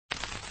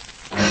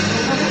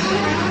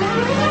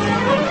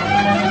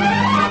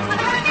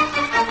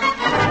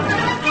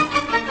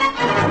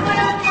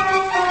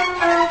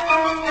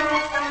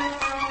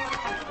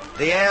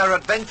Air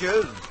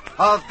Adventures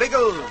of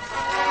Biggles.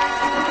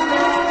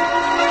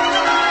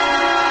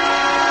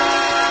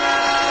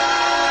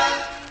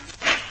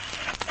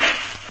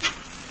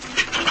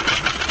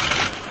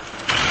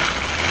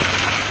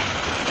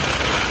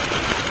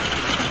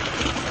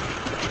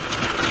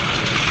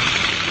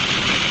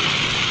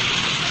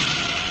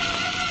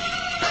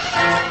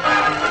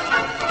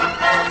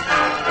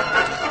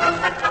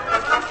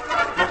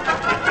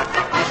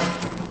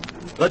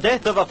 The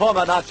death of a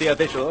former Nazi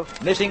official,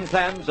 missing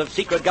plans of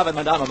secret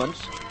government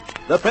armaments,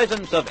 the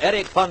presence of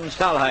Erich von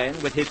Stahlheim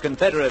with his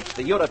confederates,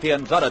 the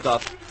European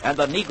Zolotov, and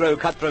the Negro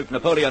cutthroat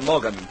Napoleon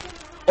Morgan.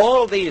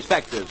 All these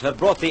factors have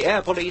brought the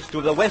air police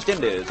to the West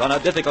Indies on a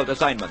difficult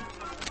assignment.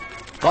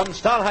 Von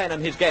Stahlheim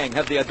and his gang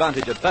have the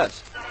advantage at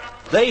first.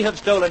 They have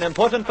stolen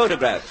important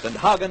photographs and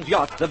Hagen's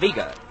yacht, the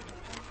Vega.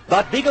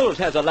 But Biggles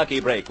has a lucky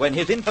break when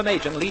his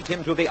information leads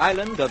him to the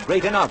island of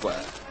Great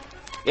Inagua.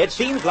 It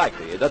seems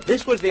likely that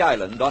this was the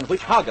island on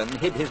which Hagen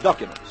hid his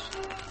documents.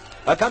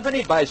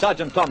 Accompanied by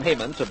Sergeant Tom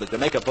Hammonds of the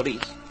Jamaica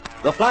Police,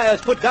 the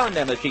flyers put down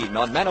their machine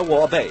on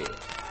Man-o-War Bay.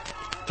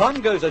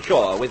 Tom goes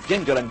ashore with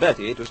Ginger and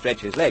Bertie to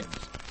stretch his legs,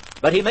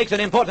 but he makes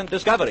an important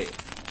discovery.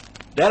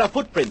 There are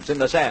footprints in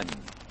the sand.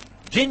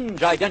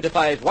 Ginge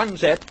identifies one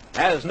set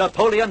as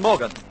Napoleon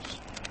Morgan's.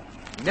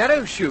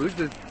 Narrow shoes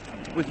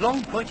with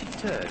long pointed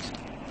toes.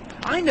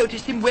 I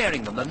noticed him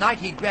wearing them the night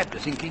he grabbed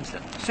us in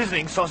Kingston.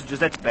 Sizzling sausages,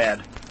 that's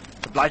bad.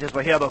 The blighters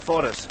were here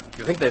before us.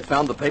 You think they've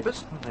found the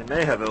papers? They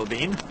may have, old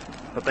bean,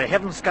 but they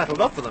haven't scuttled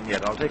off with them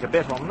yet. I'll take a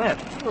bet on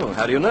that. Oh,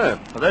 how do you know?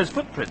 For those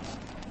footprints.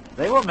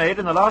 They were made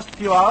in the last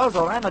few hours,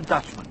 or I'm a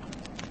Dutchman.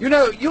 You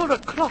know, you're a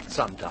clot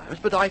sometimes,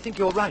 but I think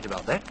you're right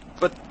about that.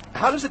 But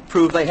how does it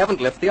prove they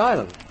haven't left the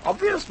island?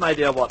 Obvious, my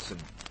dear Watson.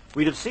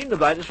 We'd have seen the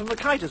blighters from the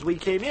kite as we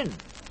came in.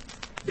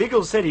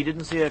 Biggles said he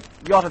didn't see a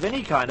yacht of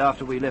any kind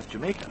after we left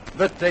Jamaica.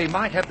 But they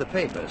might have the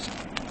papers.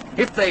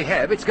 If they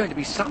have, it's going to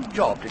be some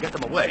job to get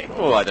them away.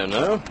 Oh, I don't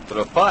know. There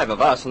are 5 of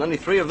us and only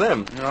 3 of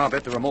them. No, I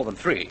bet there are more than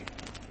 3.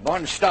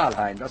 Von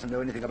Stahlheim doesn't know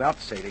anything about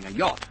sailing a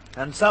yacht.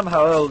 And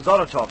somehow old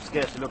Zolotov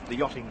scarcely looked the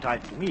yachting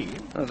type to me.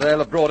 Well, they'll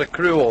have brought a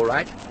crew, all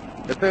right.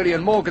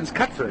 Napoleon Morgan's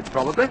cutthroats,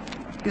 probably.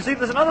 You see,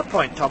 there's another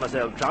point, Thomas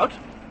Old Trout.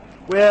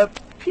 We're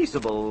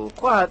peaceable,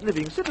 quiet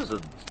living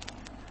citizens.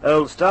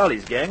 Old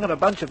Starley's gang are a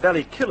bunch of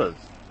valley killers.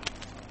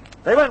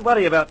 They won't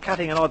worry about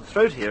cutting an odd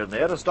throat here and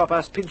there to stop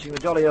us pinching the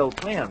jolly old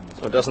clams.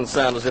 Well, it doesn't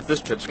sound as if this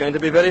trip's going to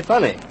be very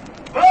funny.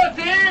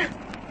 Bertie!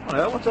 Oh,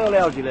 no, what's old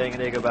Algy laying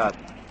an egg about?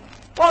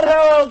 What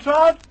ho, old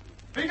Trout?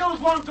 Biggles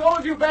wants all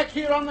of you back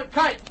here on the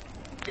kite.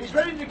 He's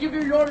ready to give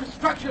you your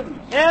instructions.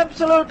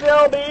 Absolutely,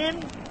 old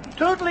bean.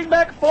 Tootling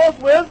back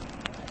forthwith.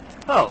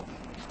 Oh,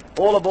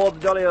 all aboard the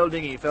jolly old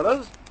dinghy,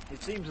 fellows.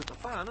 It seems that the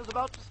fun is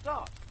about to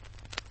start.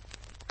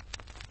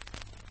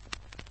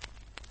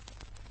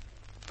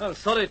 Well,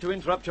 sorry to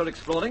interrupt your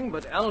exploring,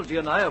 but Algy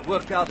and I have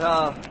worked out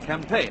our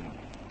campaign.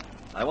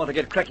 I want to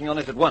get cracking on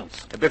it at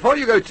once. Before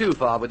you go too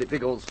far with it,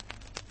 Biggles,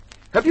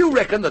 have you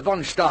reckoned that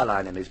von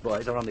Stahlheim and his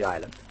boys are on the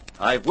island?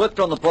 I've worked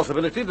on the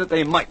possibility that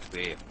they might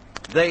be.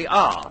 They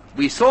are.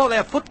 We saw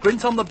their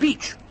footprints on the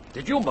beach.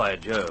 Did you, by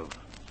Jove?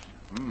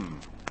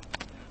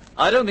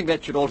 I don't think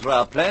that should alter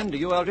our plan, do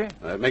you, Algy?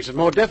 It makes it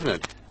more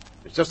definite.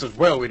 It's just as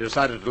well we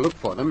decided to look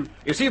for them.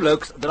 You see,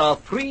 blokes, there are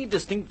 3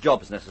 distinct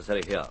jobs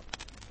necessary here.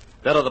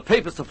 There are the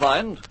papers to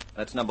find.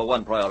 That's number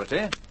 1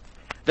 priority.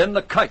 Then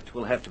the kite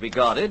will have to be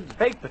guarded.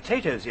 Baked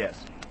potatoes, yes.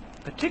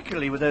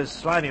 Particularly with those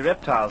slimy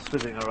reptiles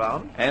swizzing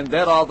around. And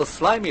there are the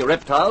slimy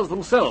reptiles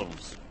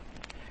themselves.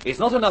 It's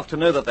not enough to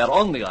know that they're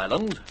on the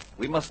island.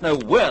 We must know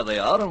where they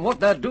are and what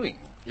they're doing.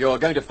 You're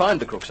going to find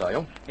the crooks, are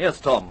you? Yes,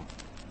 Tom.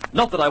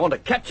 Not that I want to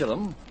capture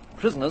them.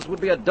 Prisoners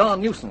would be a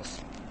darn nuisance.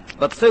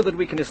 But so that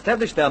we can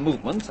establish their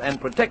movements and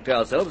protect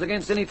ourselves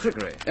against any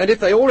trickery. And if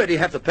they already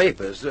have the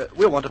papers,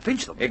 we'll want to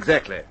pinch them.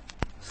 Exactly.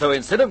 So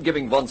instead of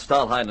giving von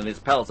Stahlheim and his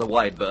pals a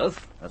wide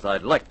berth, as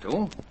I'd like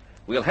to,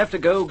 we'll have to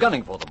go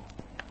gunning for them.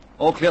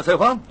 All clear so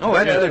far? Oh,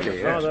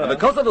 absolutely, yes. And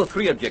because of the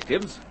 3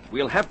 objectives,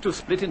 we'll have to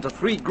split into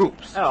 3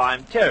 groups. Oh,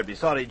 I'm terribly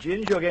sorry,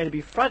 Ginge. You're going to be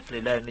frightfully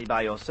lonely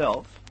by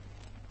yourself.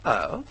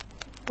 Oh?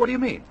 What do you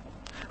mean?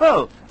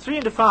 Oh, 3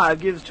 into 5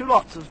 gives 2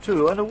 lots of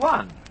 2 and a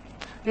 1.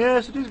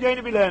 Yes, it is going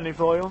to be lonely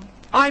for you.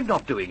 I'm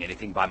not doing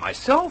anything by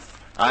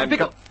myself.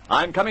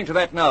 I'm coming to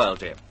that now,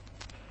 Algy.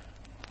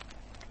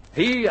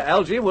 He,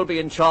 Algy, will be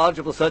in charge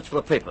of the search for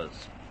the papers.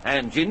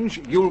 And,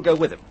 Ginge, you'll go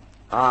with him.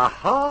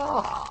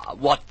 Aha!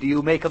 What do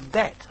you make of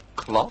that,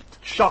 Clot?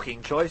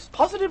 Shocking choice.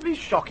 Positively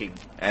shocking.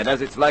 And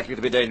as it's likely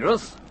to be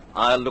dangerous,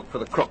 I'll look for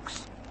the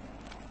crooks.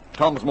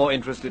 Tom's more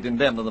interested in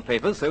them than the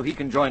papers, so he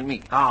can join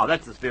me. Ah,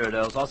 that's the spirit,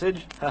 old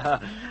sausage.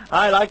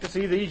 I like to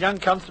see these young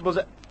constables...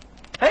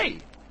 Hey!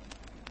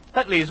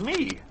 That leaves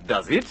me.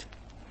 Does it?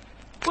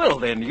 Well,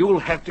 then, you'll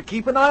have to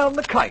keep an eye on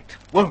the kite,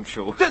 won't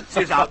you? This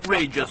is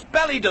outrageous,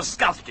 belly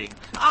disgusting.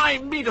 I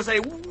mean to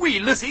say, we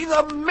Lissies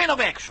are men of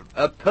action.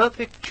 A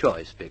perfect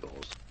choice,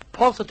 Biggles.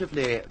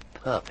 Positively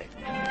perfect.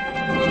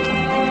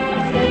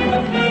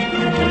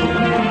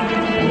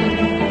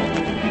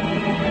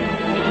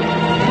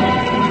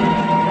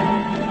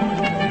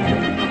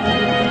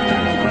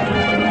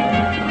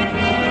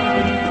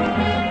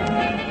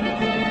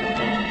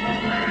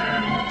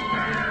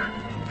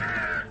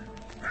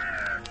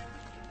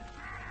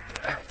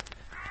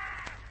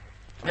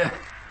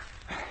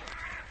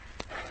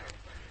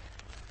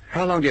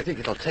 How long do you think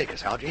it'll take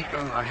us, Algy?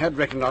 Oh, I had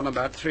reckoned on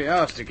about 3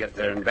 hours to get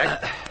there and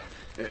back.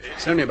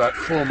 It's only about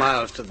 4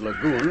 miles to the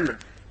lagoon, but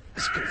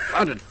this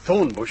confounded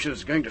thorn bush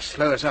is going to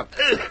slow us up.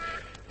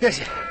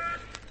 Yes,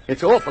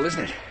 it's awful,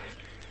 isn't it?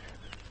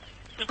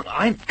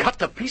 I'm cut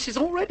to pieces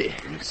already.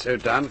 It's so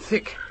darn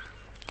thick.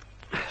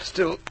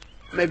 Still,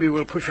 maybe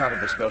we'll push out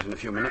of this belt in a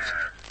few minutes.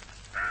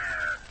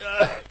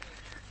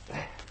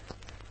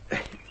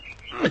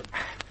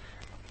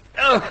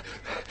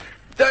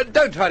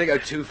 Don't try to go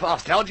too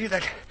fast, Algy.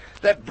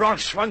 That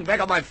branch swung back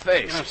on my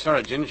face. Oh,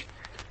 sorry, Ginge.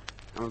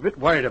 I'm a bit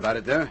worried about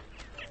it, though.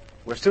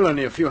 We're still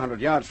only a few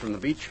hundred yards from the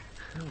beach.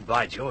 Oh,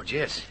 by George,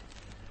 yes.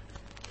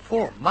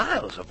 4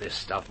 miles of this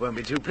stuff won't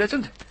be too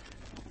pleasant.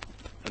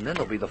 And then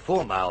there'll be the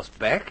 4 miles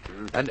back,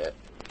 and...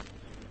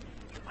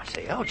 I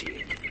say,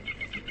 Algy,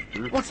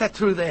 what's that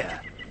through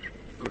there?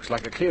 Looks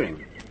like a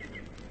clearing.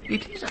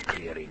 It is a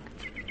clearing.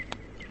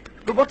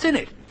 But what's in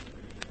it?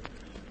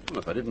 Well,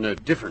 if I didn't know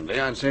differently,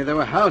 I'd say there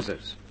were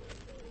houses.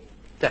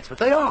 That's what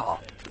they are.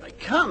 They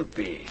can't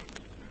be.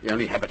 The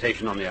only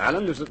habitation on the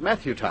island is at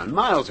Matthewtown,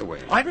 miles away.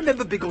 I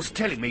remember Biggles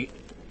telling me,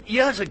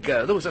 years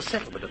ago, there was a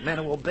settlement at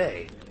Man-o-War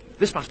Bay.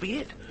 This must be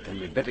it. Then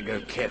we'd better go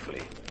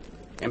carefully.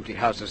 Empty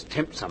houses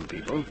tempt some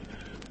people,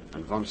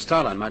 and von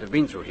Starline might have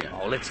been through here.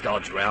 Oh, let's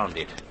dodge round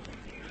it.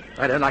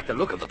 I don't like the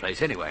look of the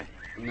place anyway.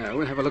 No,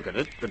 we'll have a look at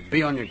it, but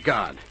be on your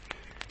guard.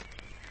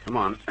 Come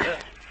on.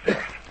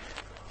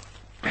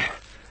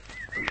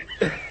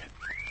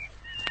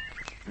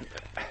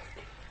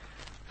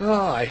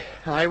 Oh,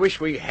 I wish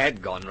we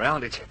had gone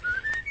round it.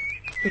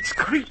 It's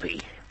creepy.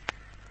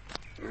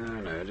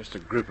 No, just a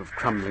group of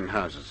crumbling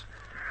houses.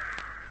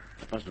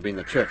 Must have been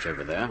the church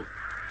over there.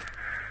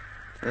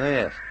 Oh,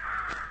 yes.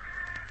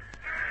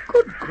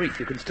 Good grief,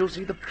 you can still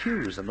see the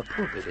pews and the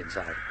pulpit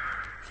inside.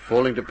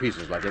 Falling to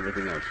pieces like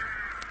everything else.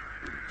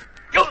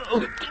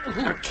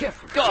 Now,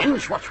 careful,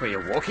 Ginge. Watch where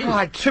you're walking. Oh,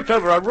 I tripped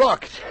over a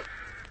rock.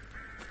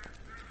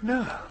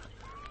 No.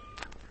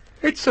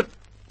 It's a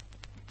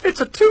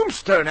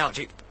tombstone,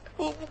 Algy.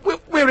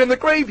 We're in the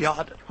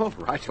graveyard. All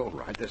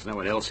right. There's no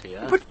one else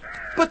here.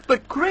 But the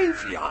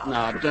graveyard.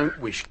 Now, don't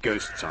wish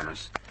ghosts on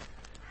us.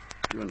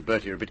 You and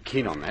Bertie are a bit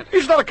keen on that.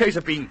 It's not a case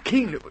of being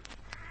keen.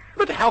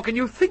 But how can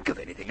you think of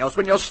anything else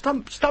when you're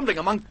stumbling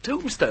among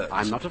tombstones?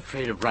 I'm not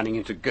afraid of running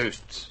into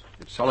ghosts.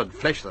 It's solid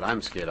flesh that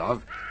I'm scared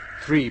of.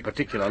 3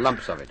 particular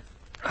lumps of it.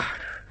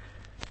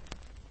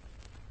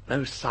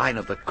 No sign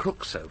of the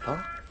crook so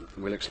far.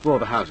 We'll explore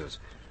the houses.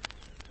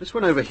 This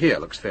one over here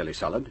looks fairly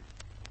solid.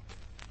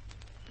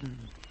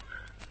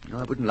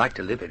 I wouldn't like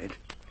to live in it.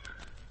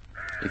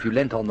 If you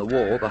leant on the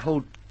wall, the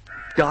whole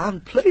darn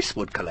place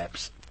would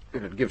collapse.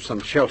 If it gives some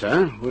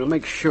shelter, we'll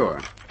make sure.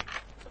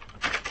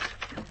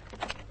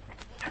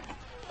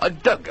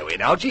 Don't go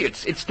in, Algy.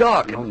 It's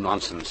dark. No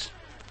nonsense.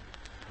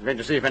 I'm going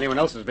to see if anyone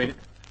else has been...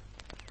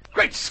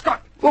 Great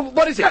Scott! Well,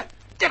 what is it?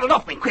 Get it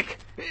off me, quick!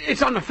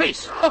 It's on the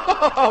face.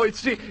 Oh,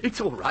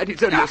 it's all right.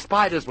 It's only a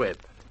spider's web.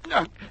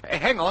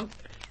 Hang on.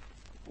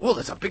 Well,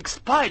 there's a big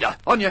spider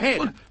on your head.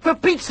 Well, for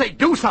Pete's sake,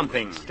 do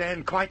something.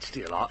 Stand quite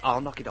still.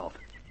 I'll knock it off.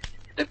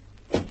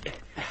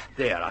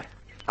 There,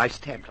 I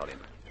stamped on him.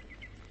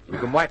 You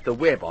can wipe the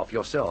web off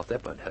yourself.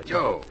 That won't hurt you.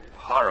 Oh,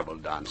 horrible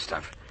darn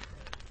stuff.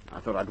 I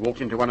thought I'd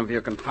walked into one of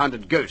your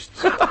confounded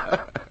ghosts.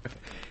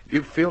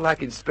 You feel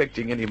like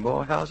inspecting any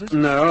more houses?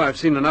 No, I've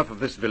seen enough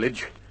of this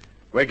village.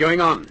 We're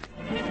going on.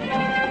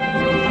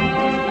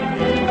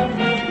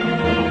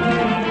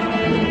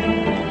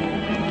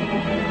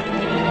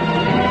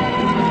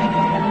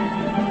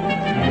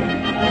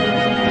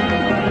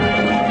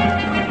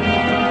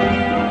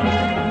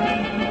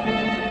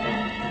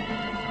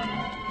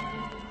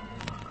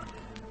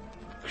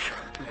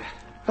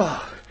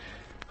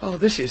 Oh,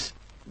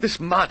 this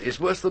mud is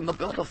worse than the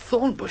belt of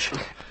thornbush.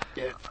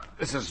 Yeah,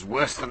 this is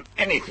worse than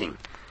anything.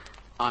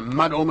 I'm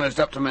mud almost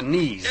up to my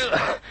knees.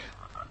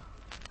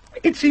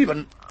 It's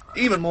even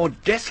more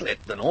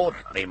desolate than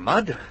ordinary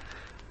mud.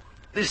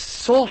 This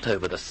salt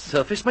over the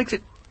surface makes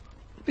it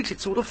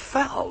sort of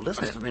foul,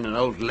 doesn't Must it? have been an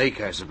old lake,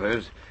 I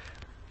suppose.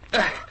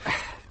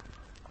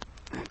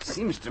 It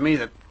seems to me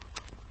that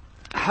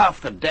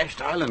half the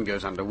dashed island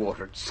goes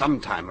underwater at some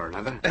time or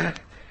another.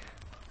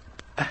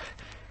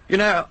 You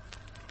know,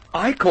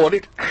 I called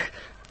it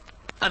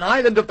an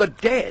island of the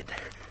dead.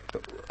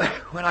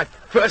 When I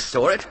first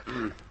saw it,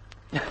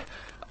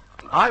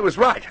 I was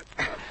right.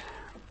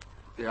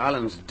 The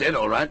island's dead,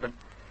 all right, but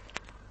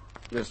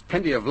there's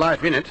plenty of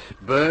life in it.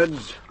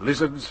 Birds,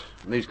 lizards,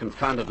 and these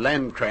confounded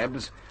land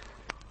crabs.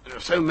 There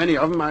are so many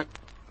of them, I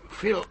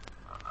feel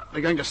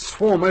they're going to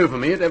swarm over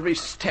me at every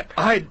step.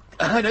 I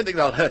don't think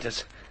they'll hurt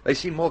us. They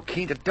seem more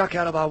keen to duck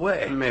out of our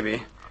way.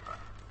 Maybe.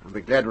 I'll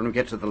be glad when we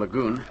get to the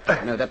lagoon.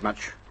 I know that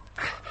much.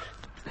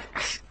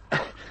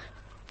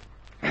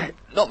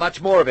 Not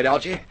much more of it,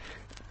 Algy.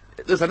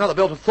 There's another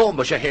belt of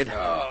thornbush ahead.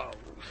 Oh,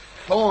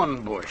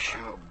 thornbush.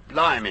 Oh,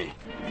 blimey.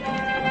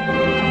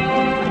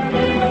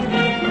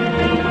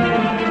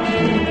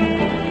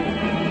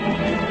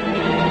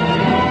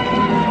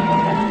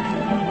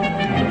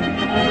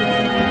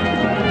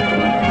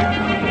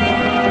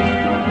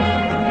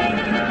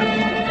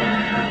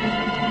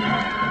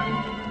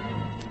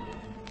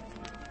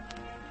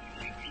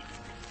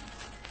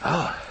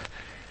 Oh,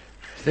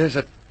 there's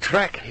a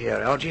track here,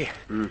 Algy.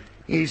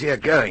 Easier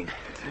going.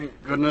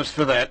 Thank goodness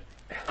for that.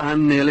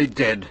 I'm nearly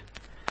dead.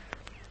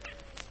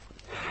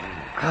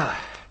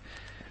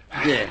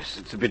 Yes,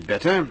 it's a bit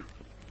better.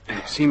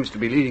 It seems to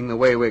be leading the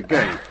way we're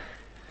going.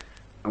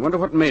 I wonder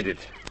what made it.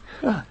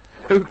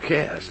 Who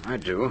cares? I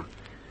do.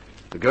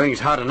 The going's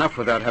hard enough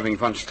without having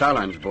von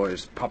Stahlhein's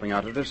boys popping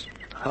out at us.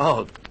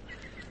 Oh,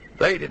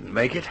 they didn't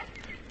make it.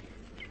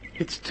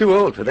 It's too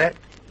old for that.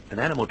 An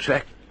animal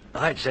track,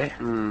 I'd say.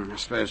 I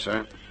suppose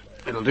so.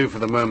 It'll do for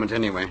the moment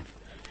anyway.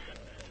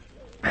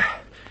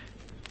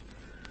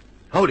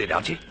 Hold it,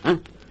 Algy. Huh?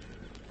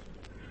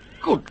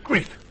 Good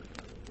grief.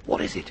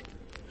 What is it?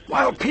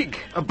 Wild pig.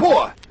 A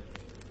boar.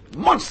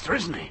 Monster,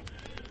 isn't he?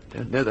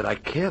 Don't know that I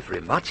care for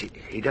him much.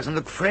 He doesn't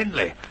look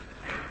friendly.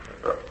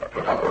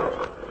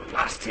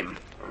 Blast him.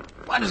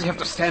 Why does he have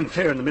to stand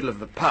fair in the middle of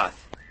the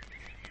path?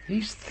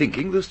 He's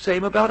thinking the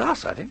same about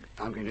us, I think.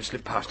 I'm going to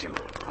slip past him.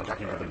 I'll duck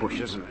into the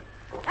bushes and...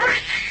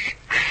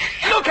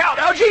 Look out,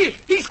 Algy!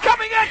 He's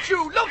coming at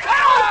you! Look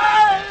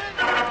out!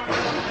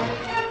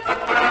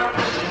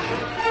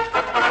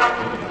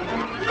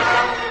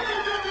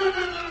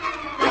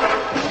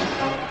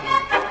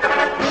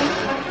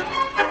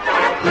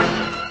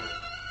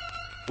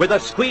 With a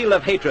squeal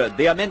of hatred,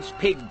 the immense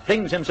pig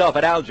flings himself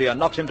at Algy and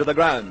knocks him to the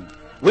ground.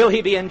 Will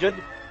he be injured?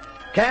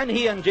 Can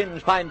he and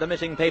Ginge find the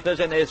missing papers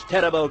in this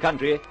terrible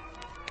country?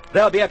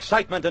 There'll be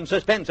excitement and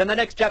suspense in the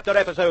next chapter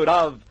episode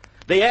of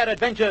The Air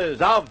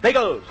Adventures of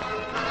Biggles.